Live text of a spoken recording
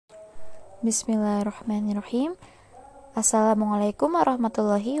Bismillahirrahmanirrahim. Assalamualaikum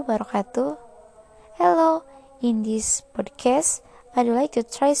warahmatullahi wabarakatuh. Hello, in this podcast, I'd like to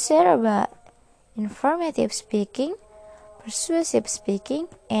try share about informative speaking, persuasive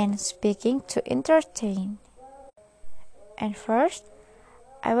speaking, and speaking to entertain. And first,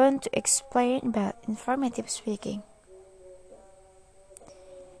 I want to explain about informative speaking.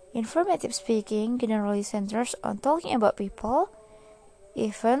 Informative speaking generally centers on talking about people,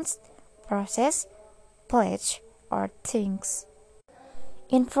 events, process, place, or things.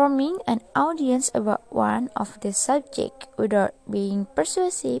 Informing an audience about one of the subject without being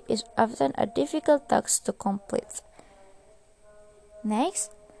persuasive is often a difficult task to complete.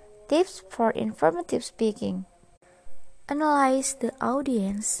 Next, tips for informative speaking. Analyze the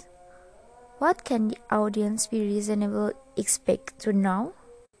audience. What can the audience be reasonably expect to know?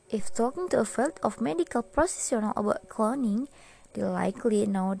 If talking to a field of medical professional about cloning, they likely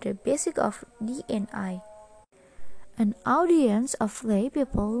know the basic of DNA. An audience of lay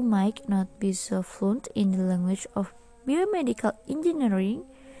people might not be so fluent in the language of biomedical engineering,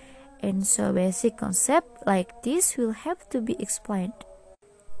 and so basic concepts like this will have to be explained.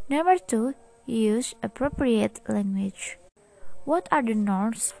 Number 2, use appropriate language. What are the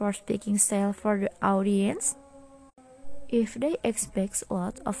norms for speaking style for the audience? If they expect a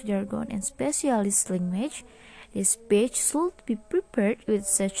lot of jargon and specialist language, the speech should be prepared with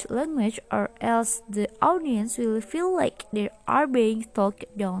such language, or else the audience will feel like they are being talked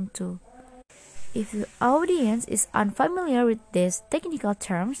down to. If the audience is unfamiliar with these technical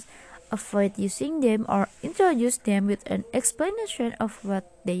terms, avoid using them or introduce them with an explanation of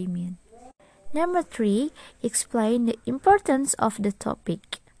what they mean. Number 3, explain the importance of the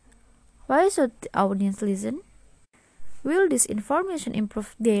topic. Why should the audience listen? Will this information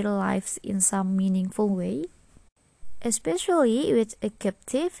improve their lives in some meaningful way? Especially with a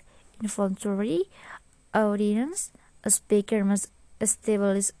captive, involuntary audience, a speaker must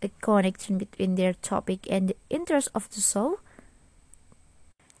establish a connection between their topic and the interest of the show.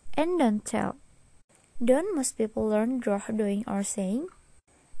 And don't tell. Don't most people learn through doing or saying?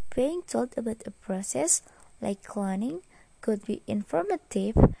 Being told about a process like cloning could be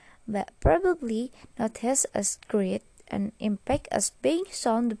informative, but probably not as great an impact as being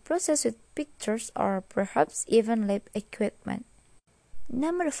shown the process with pictures or perhaps even lab equipment.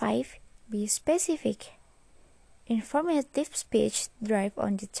 Number 5, be specific. Informative speech thrives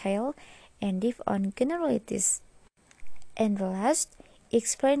on detail and dive on generalities. And the last,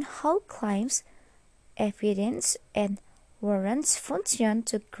 explain how claims, evidence, and warrants function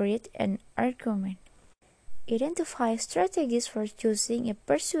to create an argument. Identify strategies for choosing a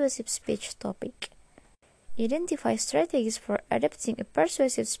persuasive speech topic. Identify strategies for adapting a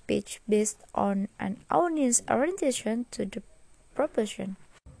persuasive speech based on an audience orientation to the proposition.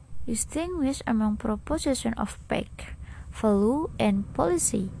 Distinguish among proposition of fact, value, and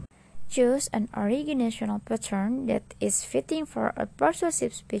policy. Choose an organizational pattern that is fitting for a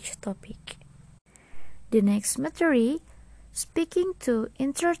persuasive speech topic. The next material, speaking to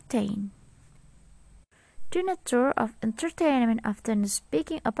entertain. The nature of entertainment often the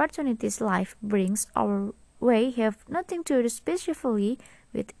speaking opportunities life brings our way have nothing to do specifically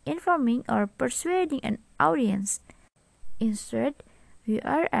with informing or persuading an audience. Instead, we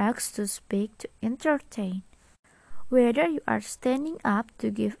are asked to speak to entertain. Whether you are standing up to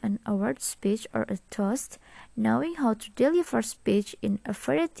give an award speech or a toast, knowing how to deliver speech in a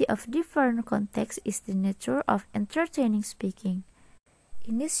variety of different contexts is the nature of entertaining speaking.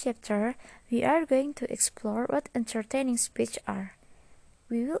 In this chapter, we are going to explore what entertaining speech are.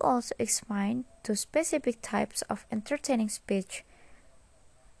 We will also explain two specific types of entertaining speech.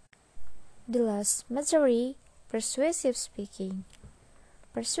 The last material, persuasive speaking.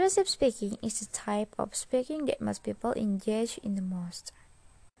 Persuasive speaking is the type of speaking that most people engage in the most.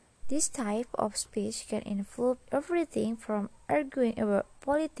 This type of speech can involve everything from arguing about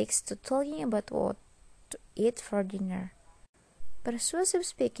politics to talking about what to eat for dinner. Persuasive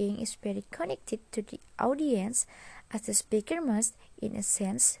speaking is very connected to the audience, as the speaker must, in a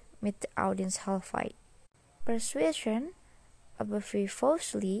sense, meet the audience halfway. Persuasion,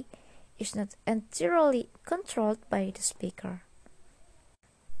 obviously, is not entirely controlled by the speaker.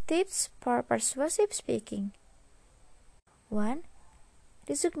 Tips for persuasive speaking. 1.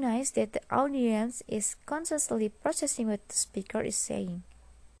 Recognize that the audience is consciously processing what the speaker is saying.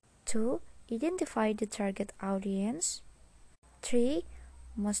 2. Identify the target audience. 3.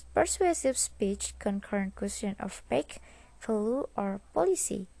 Most persuasive speech concern question of fact, value, or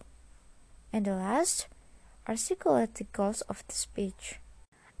policy. And the last, articulate the goals of the speech.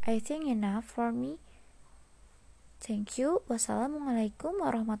 I think enough for me. Thank you. Wassalamualaikum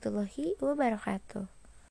warahmatullahi wabarakatuh.